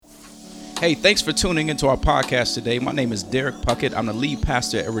Hey, thanks for tuning into our podcast today. My name is Derek Puckett. I'm the lead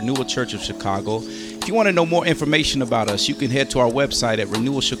pastor at Renewal Church of Chicago. If you want to know more information about us, you can head to our website at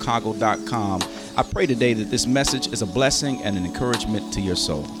renewalchicago.com. I pray today that this message is a blessing and an encouragement to your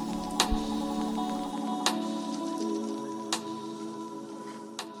soul.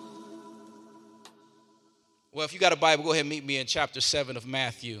 Well, if you got a Bible, go ahead and meet me in chapter 7 of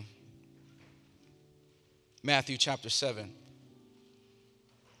Matthew. Matthew chapter 7.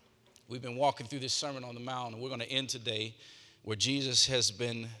 We've been walking through this Sermon on the Mount, and we're going to end today where Jesus has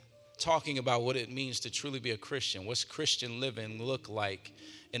been talking about what it means to truly be a Christian. What's Christian living look like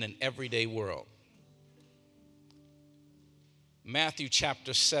in an everyday world? Matthew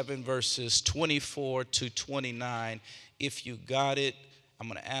chapter 7, verses 24 to 29. If you got it, I'm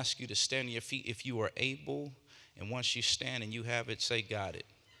going to ask you to stand on your feet if you are able. And once you stand and you have it, say, got it.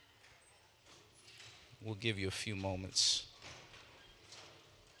 We'll give you a few moments.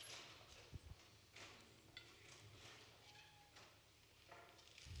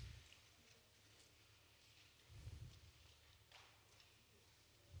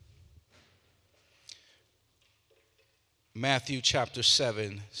 Matthew chapter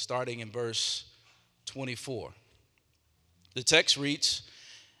 7, starting in verse 24. The text reads,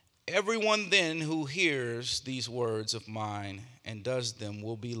 "Everyone then who hears these words of mine and does them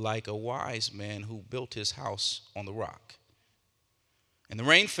will be like a wise man who built his house on the rock. And the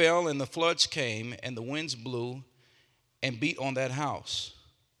rain fell, and the floods came, and the winds blew and beat on that house.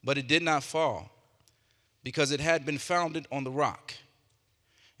 But it did not fall, because it had been founded on the rock.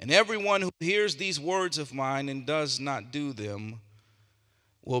 And everyone who hears these words of mine and does not do them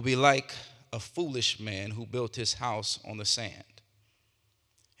will be like a foolish man who built his house on the sand.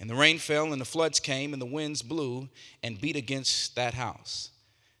 And the rain fell, and the floods came, and the winds blew and beat against that house.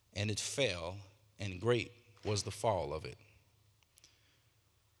 And it fell, and great was the fall of it."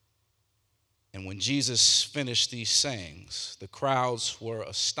 And when Jesus finished these sayings, the crowds were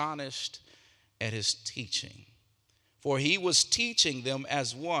astonished at his teaching. For he was teaching them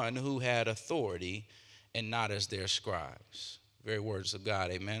as one who had authority and not as their scribes. Very words of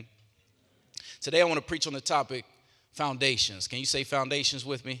God, amen. Today I want to preach on the topic, foundations. Can you say foundations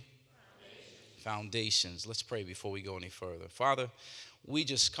with me? Foundations. Let's pray before we go any further. Father, we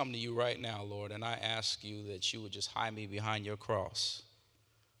just come to you right now, Lord, and I ask you that you would just hide me behind your cross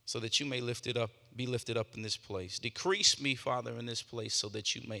so that you may be lifted up in this place. Decrease me, Father, in this place so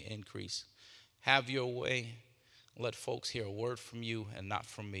that you may increase. Have your way. Let folks hear a word from you and not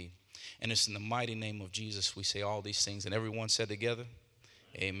from me. And it's in the mighty name of Jesus we say all these things. And everyone said together,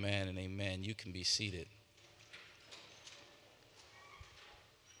 amen and amen. You can be seated.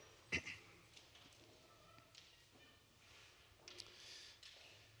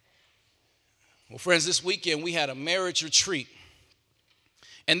 Well, friends, this weekend we had a marriage retreat.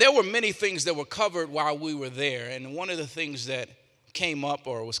 And there were many things that were covered while we were there. And one of the things that came up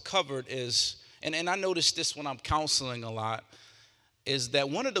or was covered is, and I noticed this when I'm counseling a lot, is that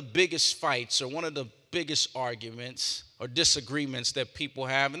one of the biggest fights or one of the biggest arguments or disagreements that people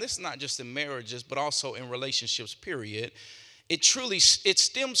have, and this is not just in marriages, but also in relationships, period, it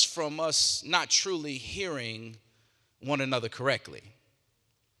stems from us not truly hearing one another correctly.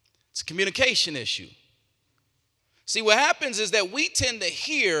 It's a communication issue. See, what happens is that we tend to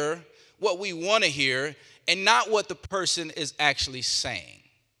hear what we want to hear and not what the person is actually saying.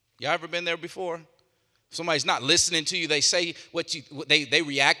 Y'all ever been there before? Somebody's not listening to you. They say they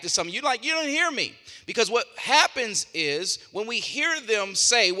react to something. You're like, you don't hear me. Because what happens is when we hear them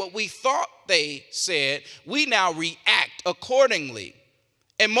say what we thought they said, we now react accordingly.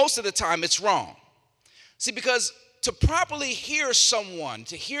 And most of the time it's wrong. See, because to properly hear someone,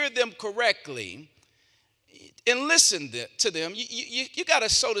 to hear them correctly and listen to them, you got to,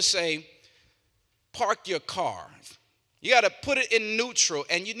 so to say, park your car. You got to put it in neutral,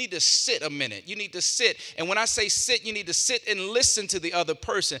 and you need to sit a minute. You need to sit. And when I say sit, you need to sit and listen to the other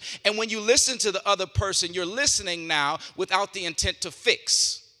person. And when you listen to the other person, you're listening now without the intent to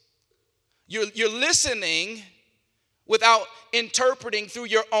fix. You're listening without interpreting through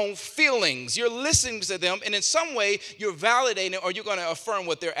your own feelings. You're listening to them, and in some way, you're validating or you're going to affirm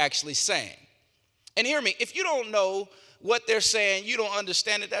what they're actually saying. And hear me, if you don't know what they're saying, you don't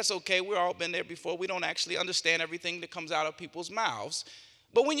understand it, that's okay. We've all been there before. We don't actually understand everything that comes out of people's mouths.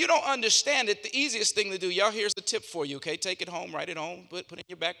 But when you don't understand it, the easiest thing to do, y'all, here's the tip for you, okay? Take it home, write it home, put it in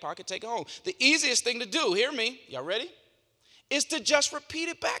your back pocket, take it home. The easiest thing to do, hear me, y'all ready? Is to just repeat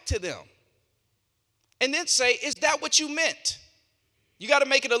it back to them. And then say, is that what you meant? You got to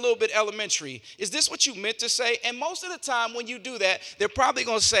make it a little bit elementary. Is this what you meant to say? And most of the time when you do that, they're probably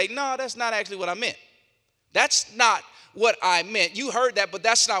going to say, no, that's not actually what I meant. That's not what I meant. You heard that, but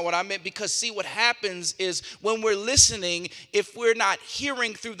that's not what I meant. Because see, what happens is when we're listening, if we're not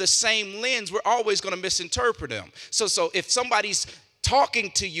hearing through the same lens, we're always going to misinterpret them. So if somebody's talking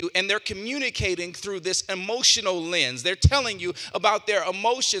to you and they're communicating through this emotional lens, they're telling you about their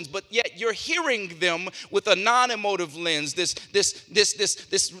emotions, but yet you're hearing them with a non-emotive lens, this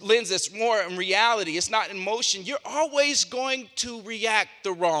lens that's more in reality, it's not emotion, you're always going to react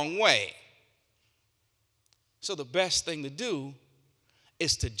the wrong way. So the best thing to do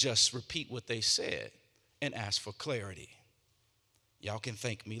is to just repeat what they said and ask for clarity. Y'all can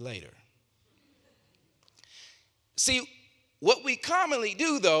thank me later. See, what we commonly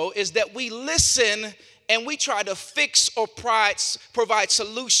do, though, is that we listen and we try to fix or provide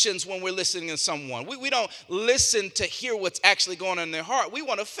solutions when we're listening to someone. We don't listen to hear what's actually going on in their heart. We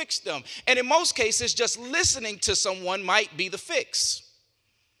want to fix them. And in most cases, just listening to someone might be the fix.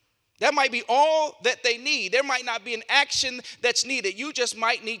 That might be all that they need. There might not be an action that's needed. You just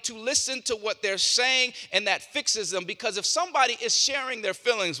might need to listen to what they're saying, and that fixes them. Because if somebody is sharing their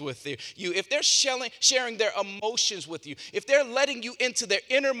feelings with you, if they're sharing their emotions with you, if they're letting you into their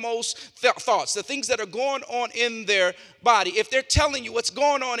innermost thoughts, the things that are going on in their body, if they're telling you what's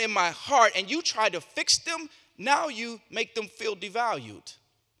going on in my heart, and you try to fix them, now you make them feel devalued.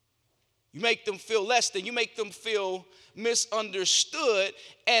 You make them feel less than. You make them feel misunderstood,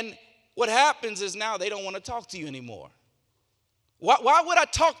 and what happens is now they don't want to talk to you anymore. Why would I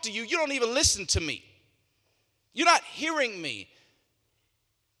talk to you? You don't even listen to me. You're not hearing me.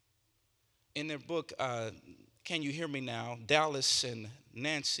 In their book, Can You Hear Me Now, Dallas and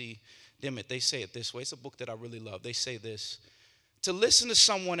Nancy Dimmitt, they say it this way. It's a book that I really love. They say this: to listen to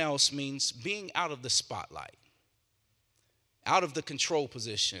someone else means being out of the spotlight, out of the control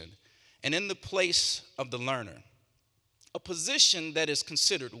position, and in the place of the learner. A position that is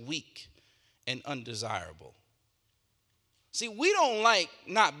considered weak and undesirable. See, we don't like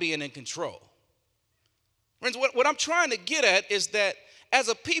not being in control. Friends, what I'm trying to get at is that as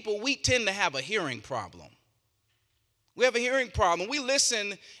a people, we tend to have a hearing problem. We have a hearing problem. We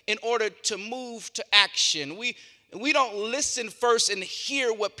listen in order to move to action. We don't listen first and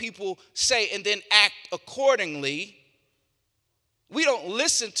hear what people say and then act accordingly. We don't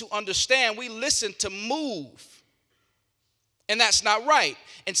listen to understand. We listen to move. And that's not right.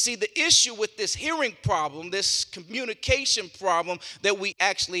 And see, the issue with this hearing problem, this communication problem that we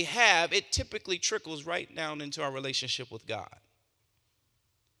actually have, it typically trickles right down into our relationship with God.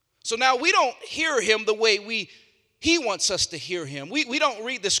 So now we don't hear him the way he wants us to hear him. We don't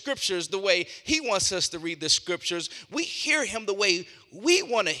read the scriptures the way he wants us to read the scriptures. We hear him the way we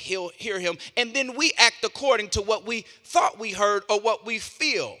want to hear him. And then we act according to what we thought we heard or what we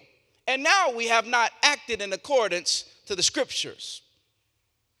feel. And now we have not acted in accordance to the scriptures,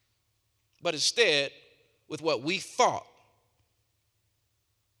 but instead with what we thought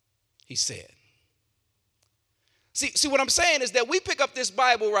he said. See, what I'm saying is that we pick up this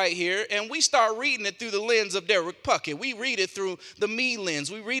Bible right here and we start reading it through the lens of Derek Puckett. We read it through the me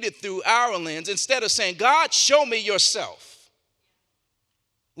lens. We read it through our lens instead of saying, God, show me yourself.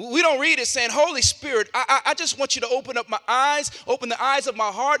 We don't read it saying, Holy Spirit, I just want you to open up my eyes, open the eyes of my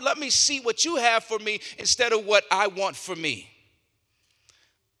heart. Let me see what you have for me instead of what I want for me.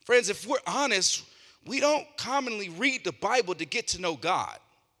 Friends, if we're honest, we don't commonly read the Bible to get to know God.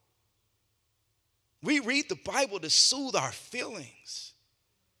 We read the Bible to soothe our feelings.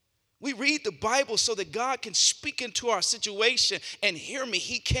 We read the Bible so that God can speak into our situation and hear me.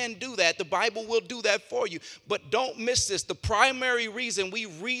 He can do that. The Bible will do that for you. But don't miss this. The primary reason we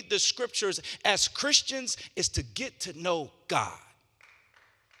read the scriptures as Christians is to get to know God.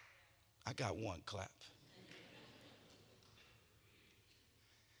 I got one clap.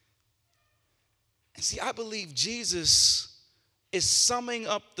 And see, I believe Jesus is summing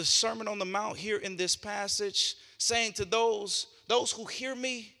up the Sermon on the Mount here in this passage, saying to those who hear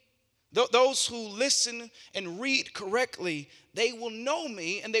me, those who listen and read correctly, they will know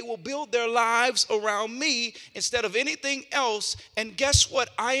me and they will build their lives around me instead of anything else. And guess what?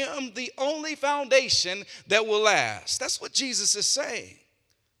 I am the only foundation that will last. That's what Jesus is saying.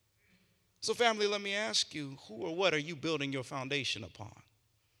 So family, let me ask you, who or what are you building your foundation upon?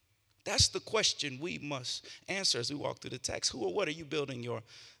 That's the question we must answer as we walk through the text. Who or what are you building your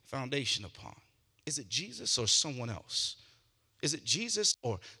foundation upon? Is it Jesus or someone else? Is it Jesus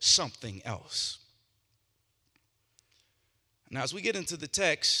or something else? Now, as we get into the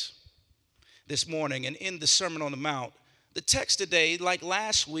text this morning and in the Sermon on the Mount, the text today, like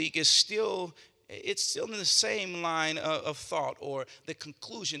last week, is still it's still in the same line of thought or the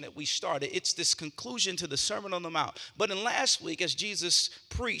conclusion that we started. It's this conclusion to the Sermon on the Mount. But in last week, as Jesus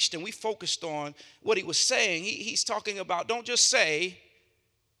preached and we focused on what he was saying, he's talking about don't just say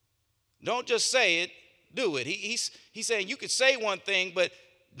it, do it. He's saying you could say one thing, but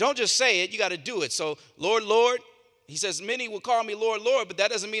don't just say it, you got to do it. So, Lord, Lord, he says, many will call me Lord, Lord, but that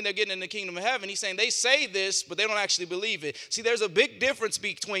doesn't mean they're getting in the kingdom of heaven. He's saying they say this, but they don't actually believe it. See, there's a big difference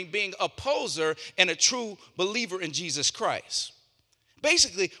between being a poser and a true believer in Jesus Christ.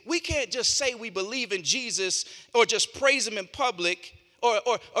 Basically, we can't just say we believe in Jesus or just praise him in public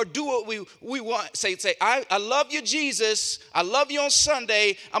or do what we want. Say, I love you, Jesus. I love you on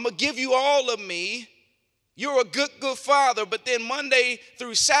Sunday. I'm going to give you all of me. You're a good father. But then Monday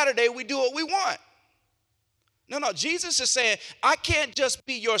through Saturday, we do what we want. No, Jesus is saying, I can't just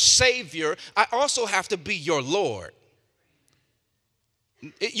be your Savior. I also have to be your Lord.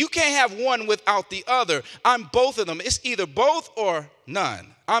 You can't have one without the other. I'm both of them. It's either both or none.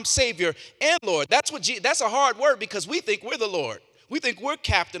 I'm Savior and Lord. That's a hard word because we think we're the Lord. We think we're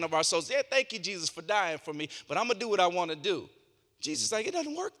captain of our souls. Yeah, thank you, Jesus, for dying for me, but I'm going to do what I want to do. Jesus is like, it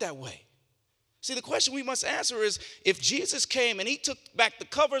doesn't work that way. See, the question we must answer is, if Jesus came and he took back the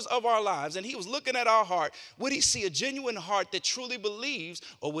covers of our lives and he was looking at our heart, would he see a genuine heart that truly believes,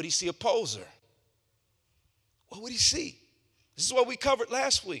 or would he see a poser? What would he see? This is what we covered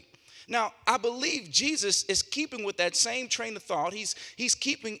last week. Now, I believe Jesus is keeping with that same train of thought. He's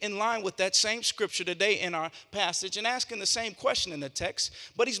keeping in line with that same scripture today in our passage and asking the same question in the text,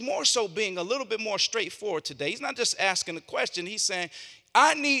 but he's more so being a little bit more straightforward today. He's not just asking a question. He's saying,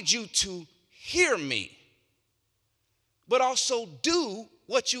 I need you to hear me, but also do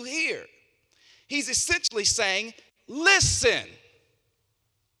what you hear. He's essentially saying, listen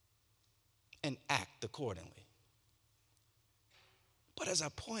and act accordingly. But as I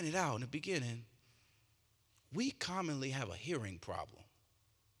pointed out in the beginning, we commonly have a hearing problem,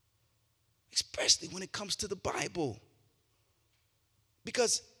 especially when it comes to the Bible.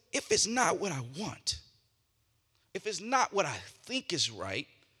 Because if it's not what I want, if it's not what I think is right,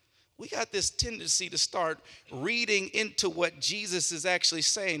 we got this tendency to start reading into what Jesus is actually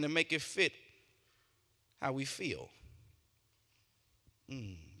saying to make it fit how we feel.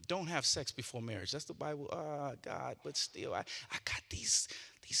 Don't have sex before marriage. That's the Bible. God, but still, I got these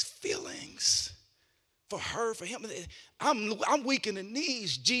feelings for her, for him. I'm weak in the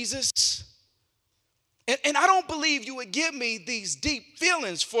knees, Jesus. And I don't believe you would give me these deep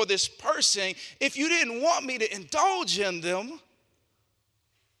feelings for this person if you didn't want me to indulge in them.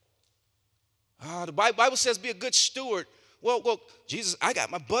 The Bible says be a good steward. Well, Jesus, I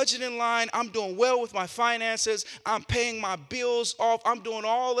got my budget in line. I'm doing well with my finances. I'm paying my bills off. I'm doing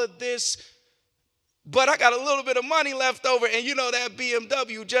all of this. But I got a little bit of money left over, and you know that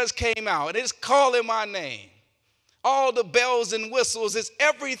BMW just came out. And it's calling my name. All the bells and whistles. It's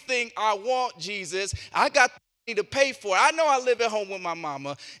everything I want, Jesus. I got the money to pay for it. I know I live at home with my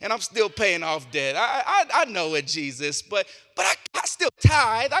mama, and I'm still paying off debt. I know it, Jesus. But I still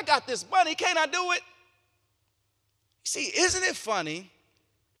tithe. I got this money. Can't I do it? See, isn't it funny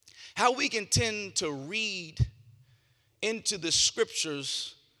how we can tend to read into the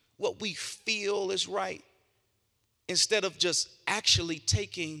scriptures what we feel is right instead of just actually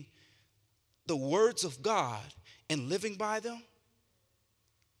taking the words of God and living by them?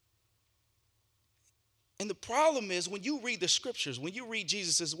 And the problem is when you read the scriptures, when you read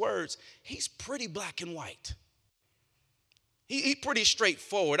Jesus' words, he's pretty black and white. He's pretty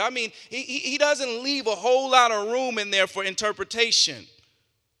straightforward. I mean, he doesn't leave a whole lot of room in there for interpretation.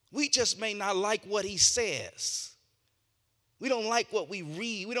 We just may not like what he says. We don't like what we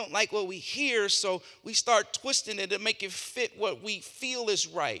read. We don't like what we hear, so we start twisting it to make it fit what we feel is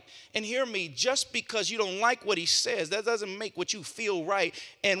right. And hear me, just because you don't like what he says, that doesn't make what you feel right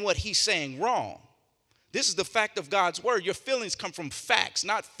and what he's saying wrong. This is the fact of God's word. Your feelings come from facts,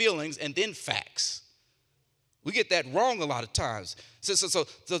 not feelings and then facts. We get that wrong a lot of times. So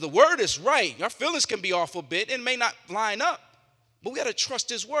the word is right. Our feelings can be off a bit and may not line up, but we got to trust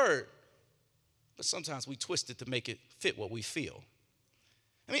his word. But sometimes we twist it to make it fit what we feel.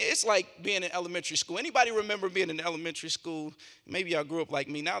 I mean, it's like being in elementary school. Anybody remember being in elementary school? Maybe y'all grew up like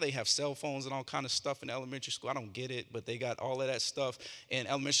me. Now they have cell phones and all kind of stuff in elementary school. I don't get it, but they got all of that stuff in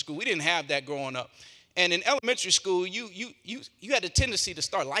elementary school. We didn't have that growing up. And in elementary school, you had a tendency to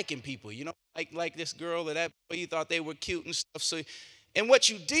start liking people, you know, like this girl or that boy, you thought they were cute and stuff. So, and what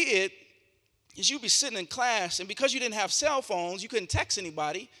you did is you'd be sitting in class, and because you didn't have cell phones, you couldn't text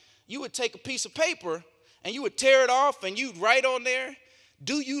anybody. You would take a piece of paper, and you would tear it off, and you'd write on there,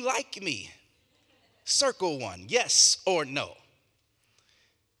 "Do you like me?" Circle one, yes or no.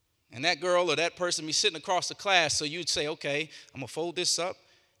 And that girl or that person be sitting across the class, so you'd say, okay, I'm going to fold this up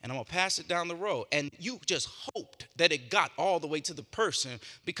and I'm going to pass it down the row. And you just hoped that it got all the way to the person,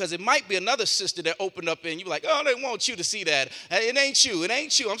 because it might be another sister that opened up and you're like, oh, they want you to see that. Hey, it ain't you. It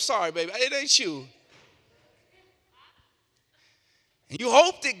ain't you. I'm sorry, baby. It ain't you. And you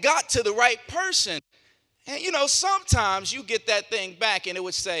hoped it got to the right person. And, sometimes you get that thing back and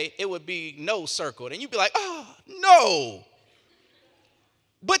it would be no circled. And you'd be like, oh, no.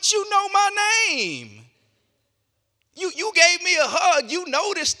 But you know my name. You gave me a hug. You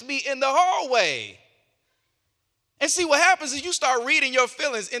noticed me in the hallway. And see, what happens is you start reading your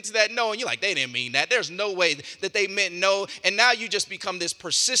feelings into that no, and you're like, they didn't mean that. There's no way that they meant no. And now you just become this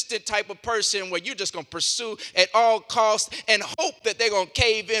persistent type of person where you're just going to pursue at all costs and hope that they're going to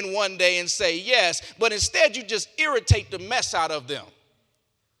cave in one day and say yes. But instead, you just irritate the mess out of them.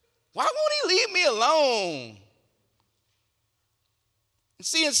 Why won't he leave me alone? And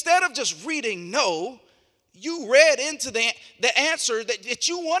see, instead of just reading no, you read into the answer that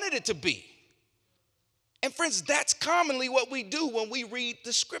you wanted it to be. And friends, that's commonly what we do when we read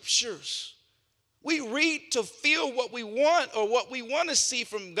the scriptures. We read to feel what we want or what we want to see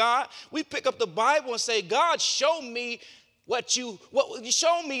from God. We pick up the Bible and say, God, show me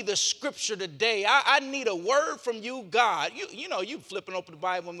show me the scripture today. I need a word from you, God. You flipping open the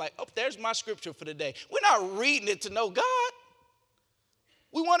Bible and like, oh, there's my scripture for the day. We're not reading it to know God.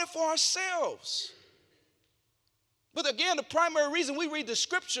 We want it for ourselves. But again, the primary reason we read the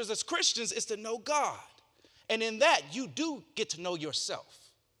scriptures as Christians is to know God. And in that, you do get to know yourself.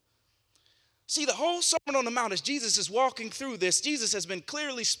 See, the whole Sermon on the Mount, as Jesus is walking through this, Jesus has been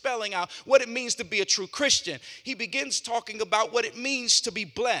clearly spelling out what it means to be a true Christian. He begins talking about what it means to be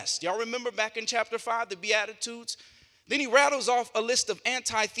blessed. Y'all remember back in chapter 5, the Beatitudes? Then he rattles off a list of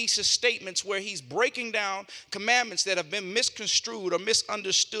antithesis statements where he's breaking down commandments that have been misconstrued or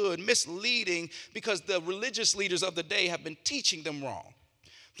misunderstood, misleading, because the religious leaders of the day have been teaching them wrong.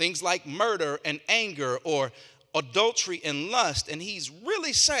 Things like murder and anger or adultery and lust. And he's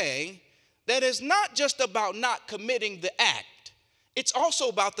really saying that it's not just about not committing the act. It's also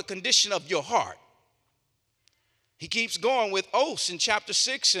about the condition of your heart. He keeps going with oaths in chapter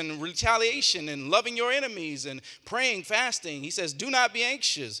 6 and retaliation and loving your enemies and praying, fasting. He says, do not be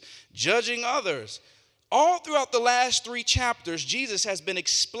anxious, judging others. All throughout the last 3 chapters, Jesus has been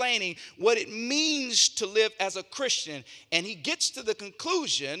explaining what it means to live as a Christian. And he gets to the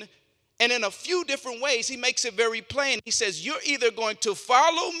conclusion, and in a few different ways, he makes it very plain. He says, you're either going to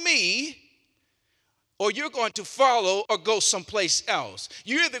follow me, or you're going to follow or go someplace else.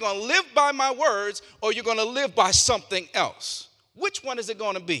 You're either going to live by my words, or you're going to live by something else. Which one is it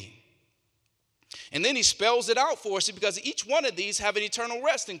going to be? And then he spells it out for us, because each one of these have an eternal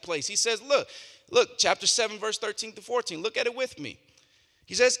resting place. He says, Look, chapter 7, verse 13 to 14. Look at it with me.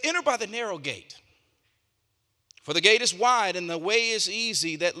 He says, enter by the narrow gate. For the gate is wide and the way is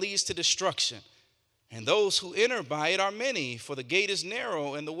easy that leads to destruction. And those who enter by it are many. For the gate is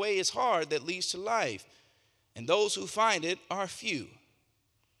narrow and the way is hard that leads to life. And those who find it are few.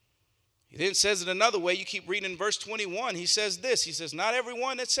 He then says it another way. You keep reading in verse 21. He says this. He says, not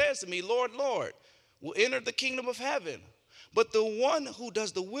everyone that says to me, Lord, Lord, will enter the kingdom of heaven, but the one who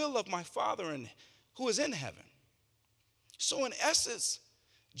does the will of my Father who is in heaven. So in essence,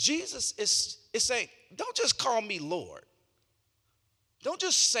 Jesus is saying, don't just call me Lord. Don't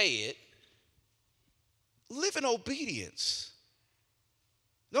just say it. Live in obedience.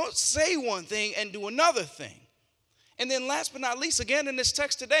 Don't say one thing and do another thing. And then last but not least, again in this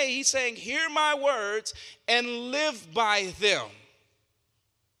text today, he's saying, hear my words and live by them.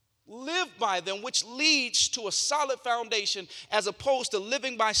 Live by them, which leads to a solid foundation, as opposed to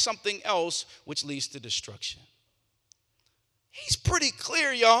living by something else, which leads to destruction. He's pretty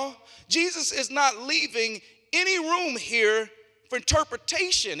clear, y'all. Jesus is not leaving any room here for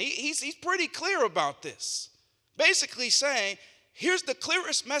interpretation. He's pretty clear about this. Basically saying, here's the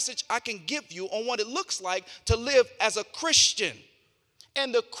clearest message I can give you on what it looks like to live as a Christian.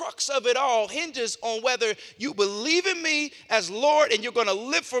 And the crux of it all hinges on whether you believe in me as Lord and you're going to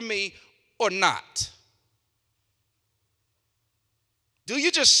live for me or not. Do you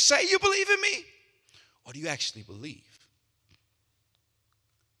just say you believe in me, or do you actually believe?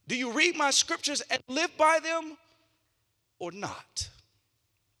 Do you read my scriptures and live by them or not?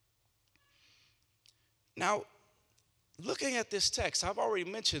 Now, looking at this text, I've already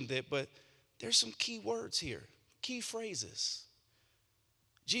mentioned it, but there's some key words here, key phrases.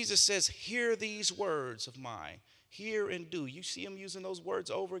 Jesus says, hear these words of mine, hear and do. You see him using those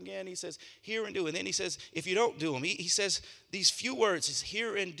words over again. He says, hear and do. And then he says, if you don't do them, he says these few words, is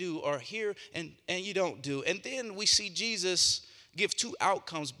hear and do, or hear and you don't do. And then we see Jesus give two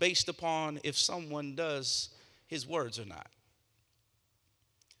outcomes based upon if someone does his words or not.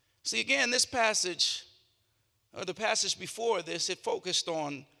 See, again, this passage, or the passage before this, it focused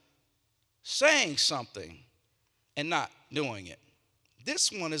on saying something and not doing it.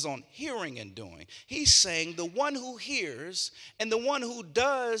 This one is on hearing and doing. He's saying the one who hears and the one who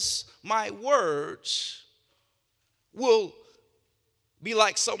does my words will be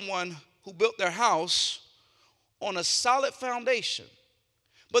like someone who built their house on a solid foundation.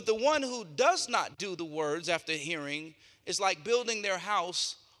 But the one who does not do the words after hearing is like building their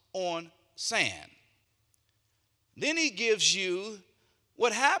house on sand. Then he gives you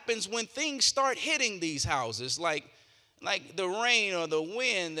what happens when things start hitting these houses, like the rain or the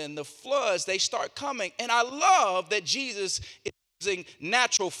wind and the floods, they start coming. And I love that Jesus is using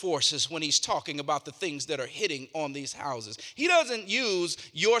natural forces when he's talking about the things that are hitting on these houses. He doesn't use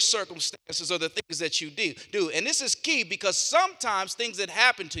your circumstances or the things that you do. And this is key because sometimes things that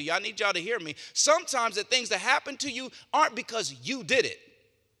happen to you, I need y'all to hear me, sometimes the things that happen to you aren't because you did it.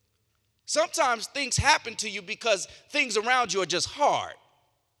 Sometimes things happen to you because things around you are just hard.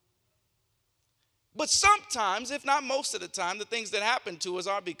 But sometimes, if not most of the time, the things that happen to us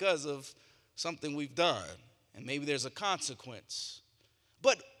are because of something we've done. And maybe there's a consequence.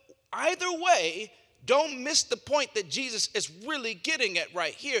 But either way, don't miss the point that Jesus is really getting at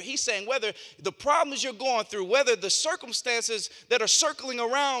right here. He's saying whether the problems you're going through, whether the circumstances that are circling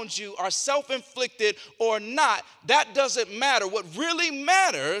around you are self-inflicted or not, that doesn't matter. What really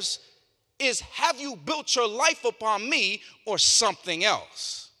matters is, have you built your life upon me or something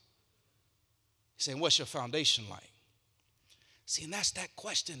else? He's saying, what's your foundation like? See, and that's that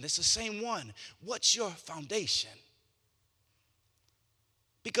question. It's the same one. What's your foundation?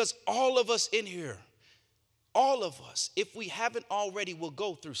 Because all of us in here, all of us, if we haven't already, will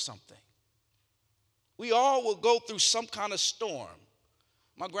go through something. We all will go through some kind of storm.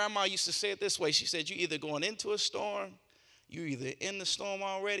 My grandma used to say it this way. She said, you're either going into a storm, you're either in the storm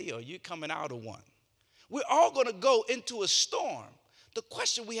already, or you're coming out of one. We're all going to go into a storm. The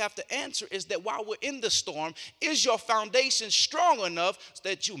question we have to answer is that while we're in the storm, is your foundation strong enough so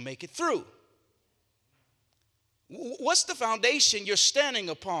that you make it through? What's the foundation you're standing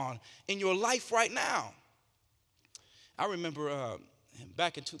upon in your life right now? I remember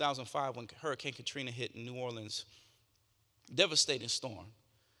back in 2005 when Hurricane Katrina hit in New Orleans, devastating storm.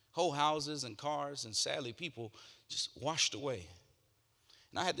 Whole houses and cars and sadly people just washed away.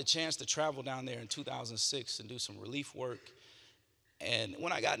 And I had the chance to travel down there in 2006 and do some relief work. And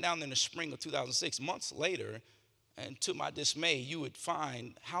when I got down there in the spring of 2006, months later, and to my dismay, you would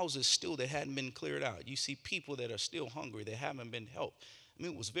find houses still that hadn't been cleared out. You see people that are still hungry, that haven't been helped. I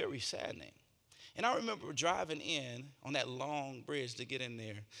mean, it was very saddening. And I remember driving in on that long bridge to get in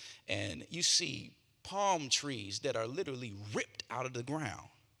there, and you see palm trees that are literally ripped out of the ground.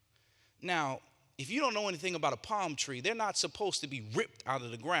 Now, if you don't know anything about a palm tree, they're not supposed to be ripped out of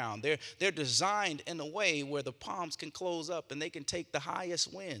the ground. They're designed in a way where the palms can close up and they can take the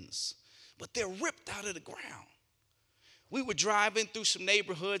highest winds. But they're ripped out of the ground. We were driving through some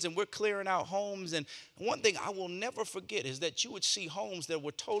neighborhoods and we're clearing out homes. And one thing I will never forget is that you would see homes that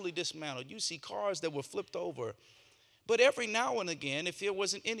were totally dismantled. You see cars that were flipped over. But every now and again, if there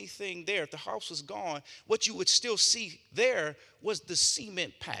wasn't anything there, if the house was gone, what you would still see there was the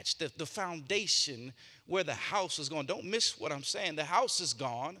cement patch, the foundation where the house was gone. Don't miss what I'm saying. The house is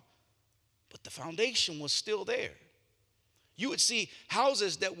gone, but the foundation was still there. You would see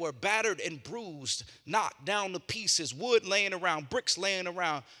houses that were battered and bruised, knocked down to pieces, wood laying around, bricks laying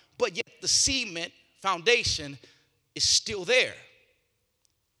around, but yet the cement foundation is still there.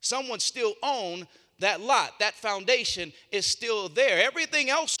 Someone still owned that lot. That foundation is still there.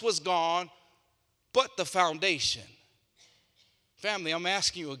 Everything else was gone, but the foundation. Family, I'm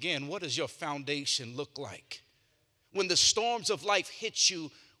asking you again, what does your foundation look like? When the storms of life hit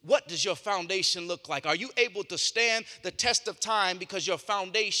you, what does your foundation look like? Are you able to stand the test of time because your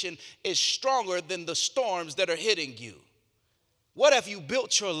foundation is stronger than the storms that are hitting you? What have you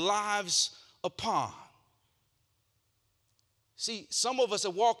built your lives upon? See, some of us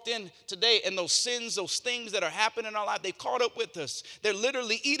have walked in today and those sins, those things that are happening in our life, they've caught up with us. They're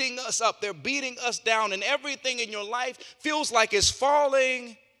literally eating us up. They're beating us down, and everything in your life feels like it's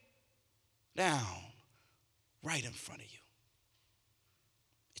falling down right in front of you.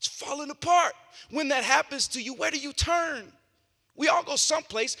 It's falling apart. When that happens to you, where do you turn? We all go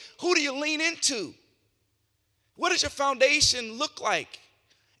someplace. Who do you lean into? What does your foundation look like?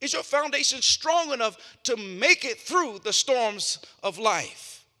 Is your foundation strong enough to make it through the storms of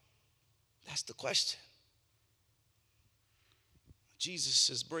life? That's the question. Jesus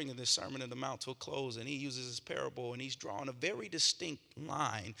is bringing this Sermon on the Mount to a close, and he uses this parable, and he's drawing a very distinct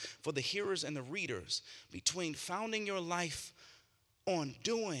line for the hearers and the readers between founding your life on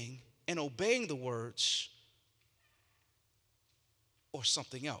doing and obeying the words or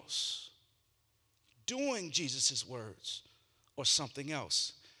something else. Doing Jesus' words or something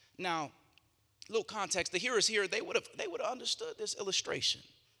else. Now, little context, the hearers here, they would have understood this illustration.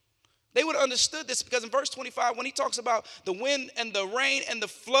 They would have understood this because in verse 25, when he talks about the wind and the rain and the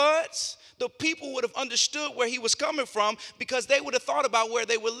floods, the people would have understood where he was coming from because they would have thought about where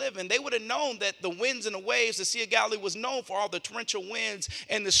they were living. They would have known that the winds and the waves, the Sea of Galilee was known for all the torrential winds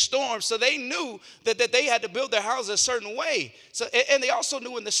and the storms. So they knew that they had to build their houses a certain way. So, and they also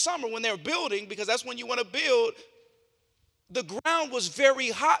knew in the summer when they were building, because that's when you want to build, the ground was very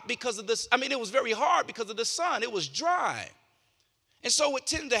hot because of this. I mean, it was very hard because of the sun. It was dry. And so what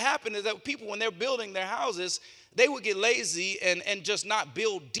tended to happen is that people, when they're building their houses, they would get lazy and just not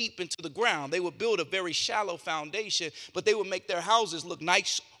build deep into the ground. They would build a very shallow foundation, but they would make their houses look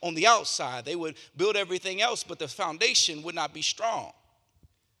nice on the outside. They would build everything else, but the foundation would not be strong.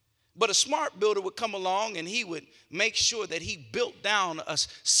 But a smart builder would come along and he would make sure that he built down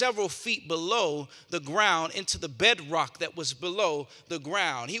several feet below the ground into the bedrock that was below the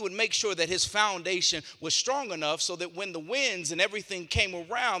ground. He would make sure that his foundation was strong enough so that when the winds and everything came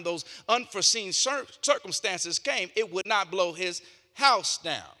around, those unforeseen circumstances came, it would not blow his house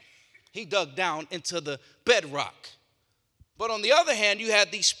down. He dug down into the bedrock. But on the other hand, you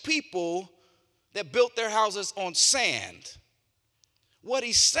had these people that built their houses on sand. What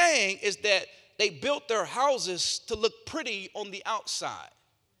he's saying is that they built their houses to look pretty on the outside,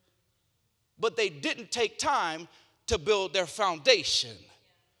 but they didn't take time to build their foundation.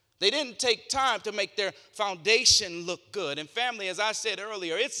 They didn't take time to make their foundation look good. And family, as I said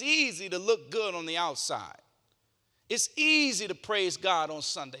earlier, it's easy to look good on the outside. It's easy to praise God on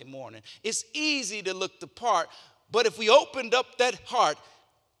Sunday morning. It's easy to look the part, but if we opened up that heart,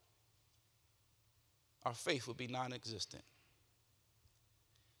 our faith would be non-existent.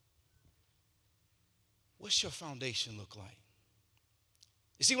 What's your foundation look like?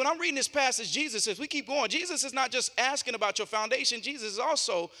 You see, when I'm reading this passage, Jesus says, we keep going. Jesus is not just asking about your foundation. Jesus is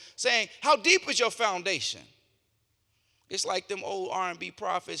also saying, how deep is your foundation? It's like them old R&B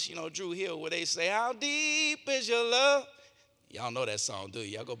prophets, Drew Hill, where they say, how deep is your love? Y'all know that song, do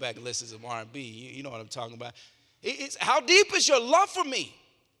you? Y'all go back and listen to some R&B. You know what I'm talking about. It's how deep is your love for me?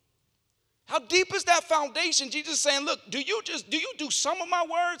 How deep is that foundation? Jesus is saying, look, do you do some of my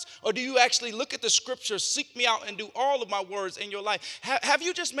words, or do you actually look at the scriptures, seek me out, and do all of my words in your life? Have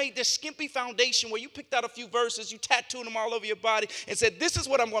you just made this skimpy foundation where you picked out a few verses, you tattooed them all over your body, and said, this is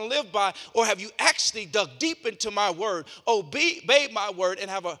what I'm going to live by? Or have you actually dug deep into my word, obey my word,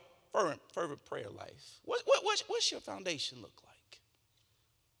 and have a fervent prayer life? What's your foundation look like?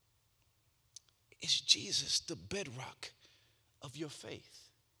 Is Jesus the bedrock of your faith?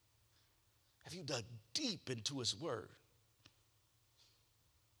 Have you dug deep into his word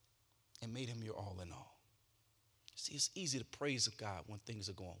and made him your all in all? See, it's easy to praise God when things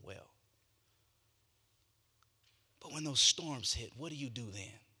are going well. But when those storms hit, what do you do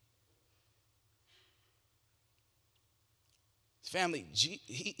then? Family,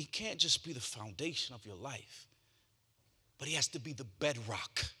 he can't just be the foundation of your life, but he has to be the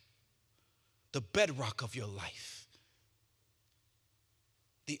bedrock of your life.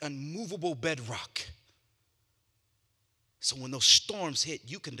 The unmovable bedrock. So when those storms hit,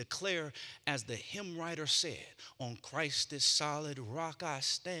 you can declare, as the hymn writer said, on Christ this solid rock I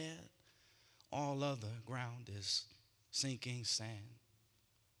stand, all other ground is sinking sand.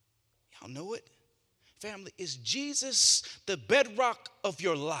 Y'all know it? Family, is Jesus the bedrock of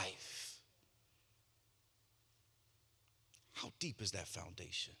your life? How deep is that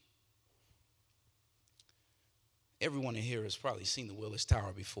foundation? Everyone in here has probably seen the Willis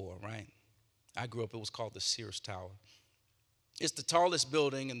Tower before, right? I grew up, it was called the Sears Tower. It's the tallest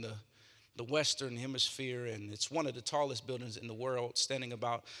building in the Western Hemisphere, and it's one of the tallest buildings in the world, standing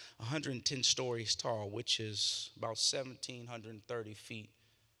about 110 stories tall, which is about 1,730 feet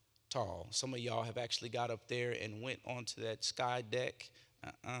tall. Some of y'all have actually got up there and went onto that sky deck.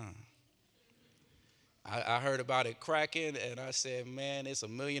 I heard about it cracking, and I said, man, it's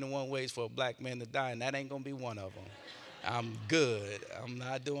 1,000,001 ways for a black man to die, and that ain't going to be one of them. I'm good. I'm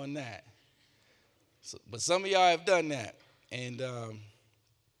not doing that. But some of y'all have done that. And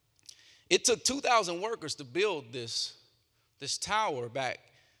it took 2,000 workers to build this tower back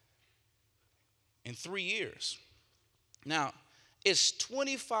in 3 years. Now, it's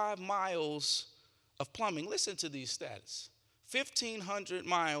 25 miles of plumbing. Listen to these stats. 1,500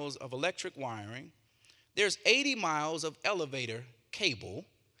 miles of electric wiring. There's 80 miles of elevator cable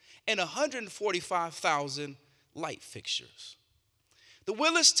and 145,000 light fixtures. The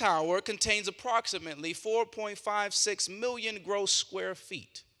Willis Tower contains approximately 4.56 million gross square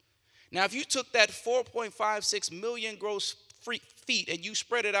feet. Now, if you took that 4.56 million gross feet and you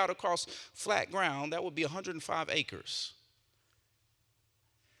spread it out across flat ground, that would be 105 acres.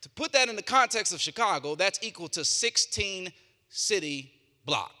 To put that in the context of Chicago, that's equal to 16 city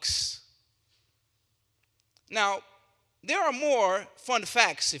blocks. Now, there are more fun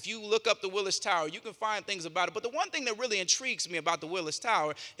facts. If you look up the Willis Tower, you can find things about it. But the one thing that really intrigues me about the Willis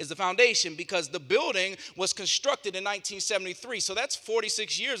Tower is the foundation, because the building was constructed in 1973. So that's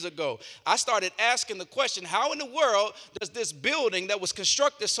 46 years ago. I started asking the question, how in the world does this building that was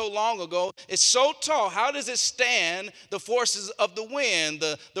constructed so long ago, it's so tall, how does it stand the forces of the wind,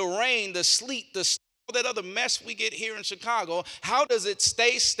 the rain, the sleet, all that other mess we get here in Chicago? How does it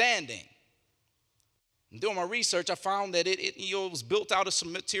stay standing? Doing my research, I found that it was built out of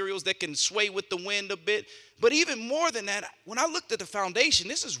some materials that can sway with the wind a bit. But even more than that, when I looked at the foundation,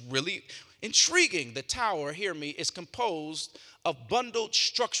 this is really intriguing. The tower, hear me, is composed of bundled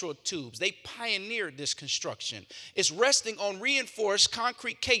structural tubes. They pioneered this construction. It's resting on reinforced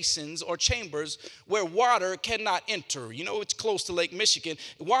concrete casings or chambers where water cannot enter. You know, it's close to Lake Michigan.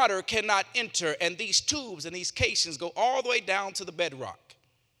 Water cannot enter, and these tubes and these casings go all the way down to the bedrock.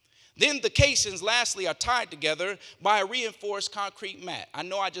 Then the casings, lastly, are tied together by a reinforced concrete mat. I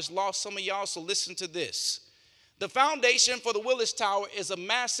know I just lost some of y'all, so listen to this. The foundation for the Willis Tower is a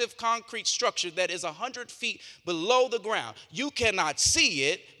massive concrete structure that is 100 feet below the ground. You cannot see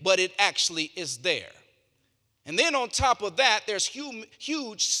it, but it actually is there. And then on top of that, there's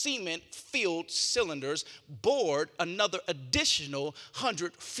huge cement-filled cylinders bored another additional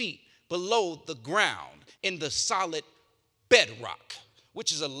 100 feet below the ground in the solid bedrock,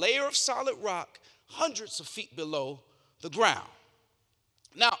 which is a layer of solid rock hundreds of feet below the ground.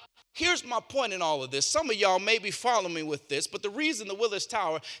 Now, here's my point in all of this. Some of y'all may be following me with this, but the reason the Willis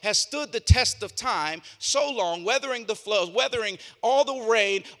Tower has stood the test of time so long, weathering the floods, weathering all the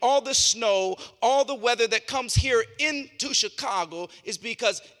rain, all the snow, all the weather that comes here into Chicago, is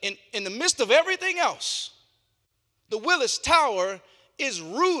because in the midst of everything else, the Willis Tower is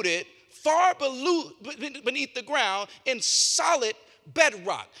rooted far beneath the ground in solid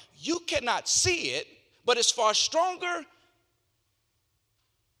bedrock. You cannot see it, but it's far stronger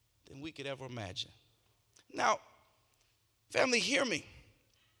than we could ever imagine. Now, family, hear me.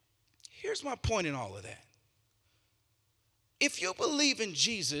 Here's my point in all of that. If you believe in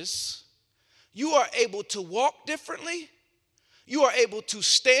Jesus, you are able to walk differently. You are able to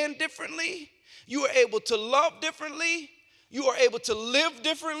stand differently. You are able to love differently. You are able to live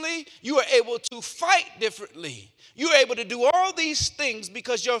differently. You are able to fight differently. You are able to do all these things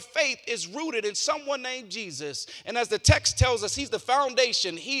because your faith is rooted in someone named Jesus. And as the text tells us, he's the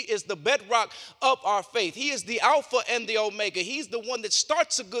foundation. He is the bedrock of our faith. He is the Alpha and the Omega. He's the one that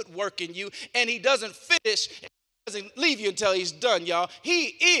starts a good work in you, and he doesn't finish, doesn't leave you until he's done, y'all. He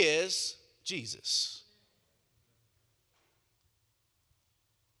is Jesus.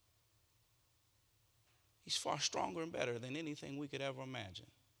 He's far stronger and better than anything we could ever imagine.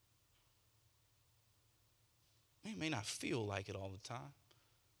 He may not feel like it all the time,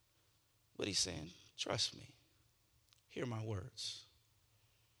 but he's saying, trust me, hear my words,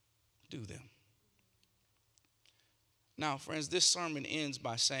 do them. Now, friends, this sermon ends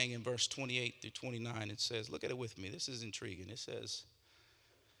by saying in verse 28 through 29, it says, look at it with me, this is intriguing. It says,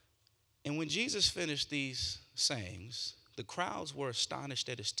 and when Jesus finished these sayings, the crowds were astonished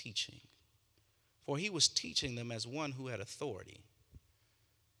at his teaching, for he was teaching them as one who had authority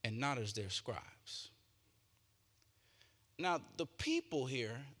and not as their scribes. Now, the people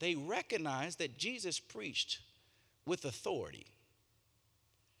here, they recognize that Jesus preached with authority.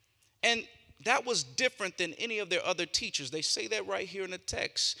 And that was different than any of their other teachers. They say that right here in the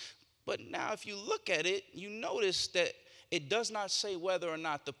text. But now if you look at it, you notice that it does not say whether or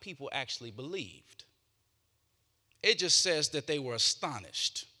not the people actually believed. It just says that they were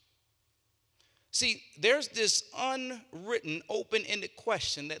astonished. See, there's this unwritten, open-ended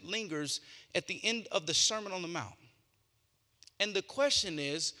question that lingers at the end of the Sermon on the Mount. And the question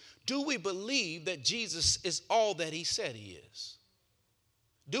is, do we believe that Jesus is all that he said he is?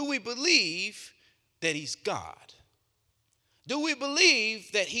 Do we believe that he's God? Do we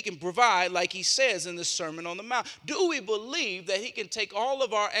believe that he can provide like he says in the Sermon on the Mount? Do we believe that he can take all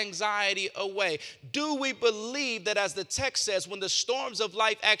of our anxiety away? Do we believe that, as the text says, when the storms of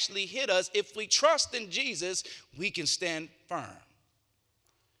life actually hit us, if we trust in Jesus, we can stand firm?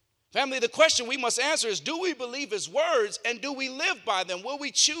 Family, the question we must answer is, do we believe his words and do we live by them? Will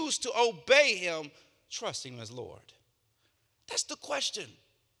we choose to obey him, trusting him as Lord? That's the question.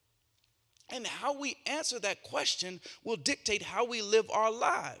 And how we answer that question will dictate how we live our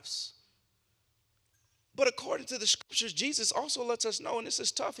lives. But according to the scriptures, Jesus also lets us know, and this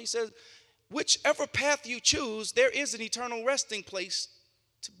is tough, he says, whichever path you choose, there is an eternal resting place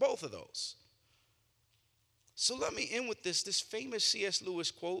to both of those. So let me end with this famous C.S.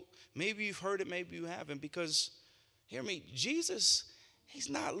 Lewis quote. Maybe you've heard it, maybe you haven't, because, hear me, Jesus, he's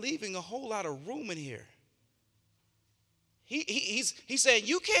not leaving a whole lot of room in here. He's saying,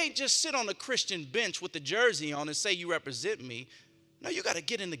 you can't just sit on a Christian bench with the jersey on and say you represent me. No, you got to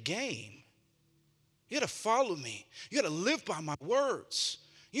get in the game. You got to follow me. You got to live by my words.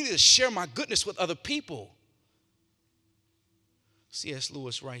 You need to share my goodness with other people. C.S.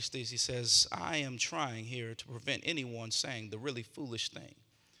 Lewis writes this. He says, I am trying here to prevent anyone saying the really foolish thing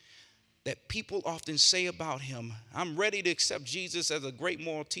that people often say about him. I'm ready to accept Jesus as a great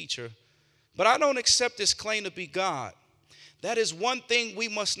moral teacher, but I don't accept his claim to be God. That is one thing we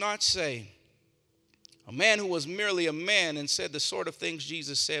must not say. A man who was merely a man and said the sort of things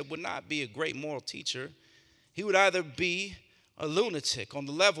Jesus said would not be a great moral teacher. He would either be a lunatic on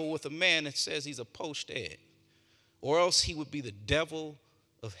the level with a man that says he's a poached egg, or else he would be the devil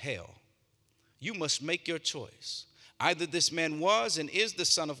of hell. You must make your choice. Either this man was and is the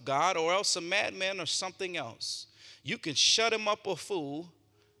Son of God, or else a madman or something else. You can shut him up a fool,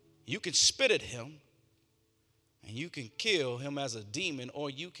 you can spit at him, and you can kill him as a demon, or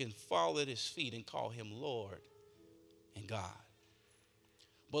you can fall at his feet and call him Lord and God.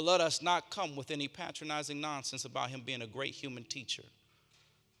 But let us not come with any patronizing nonsense about him being a great human teacher.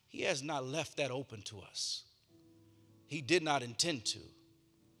 He has not left that open to us. He did not intend to.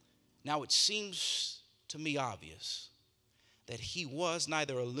 Now it seems to me obvious that he was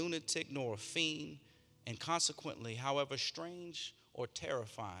neither a lunatic nor a fiend, and consequently, however strange or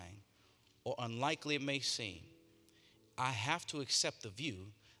terrifying or unlikely it may seem, I have to accept the view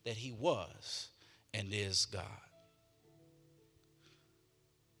that he was and is God.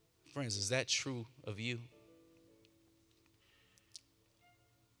 Friends, is that true of you?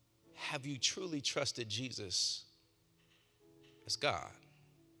 Have you truly trusted Jesus as God?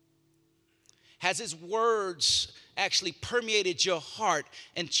 Has his words actually permeated your heart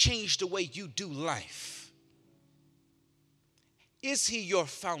and changed the way you do life? Is he your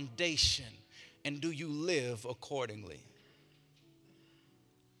foundation, and do you live accordingly?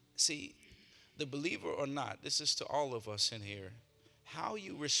 See, the believer or not, this is to all of us in here. How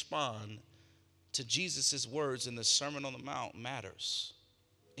you respond to Jesus' words in the Sermon on the Mount matters.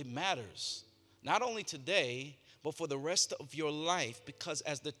 It matters. Not only today, but for the rest of your life, because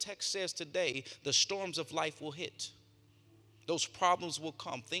as the text says today, the storms of life will hit. Those problems will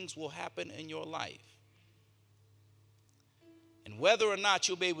come. Things will happen in your life. And whether or not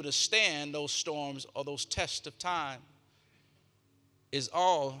you'll be able to stand those storms or those tests of time is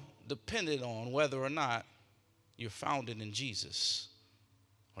all dependent on whether or not you're founded in Jesus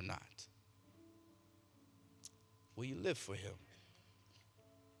or not. Will you live for him?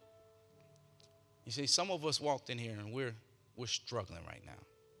 You see, some of us walked in here and we're struggling right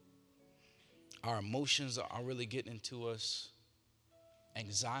now. Our emotions are really getting into us.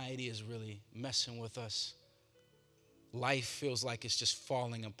 Anxiety is really messing with us. Life feels like it's just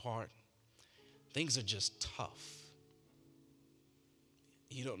falling apart. Things are just tough.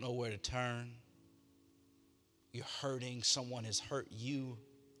 You don't know where to turn. You're hurting. Someone has hurt you.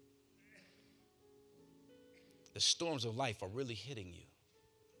 The storms of life are really hitting you.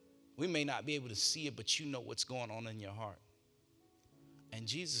 We may not be able to see it, but you know what's going on in your heart. And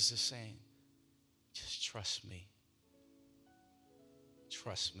Jesus is saying, just trust me.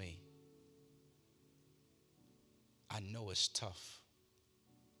 Trust me. I know it's tough.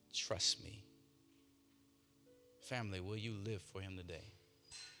 Trust me. Family, will you live for him today?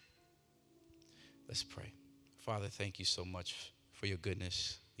 Let's pray. Father, thank you so much for your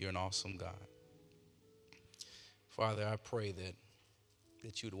goodness. You're an awesome God. Father, I pray that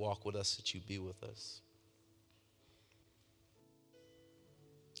you'd walk with us, that you'd be with us.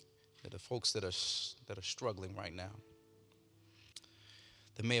 That the folks that are struggling right now,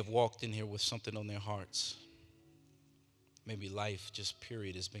 that may have walked in here with something on their hearts. Maybe life, just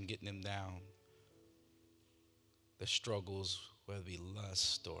period, has been getting them down. The struggles, whether it be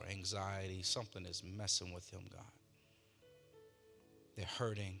lust or anxiety, something is messing with them, God. They're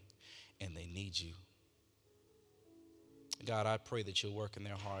hurting and they need you. God, I pray that you'll work in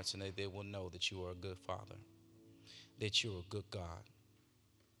their hearts and that they will know that you are a good Father, that you're a good God,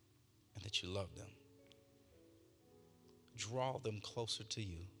 and that you love them. Draw them closer to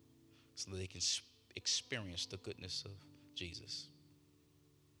you so that they can experience the goodness of Jesus.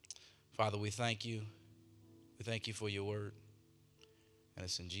 Father, we thank you. We thank you for your word. And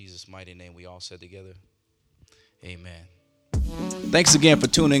it's in Jesus' mighty name we all said together, amen. Thanks again for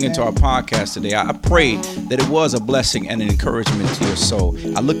tuning into our podcast today. I pray that it was a blessing and an encouragement to your soul.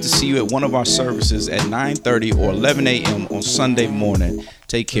 I look to see you at one of our services at 9:30 or 11 a.m. on Sunday morning.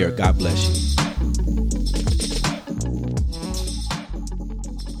 Take care. God bless you.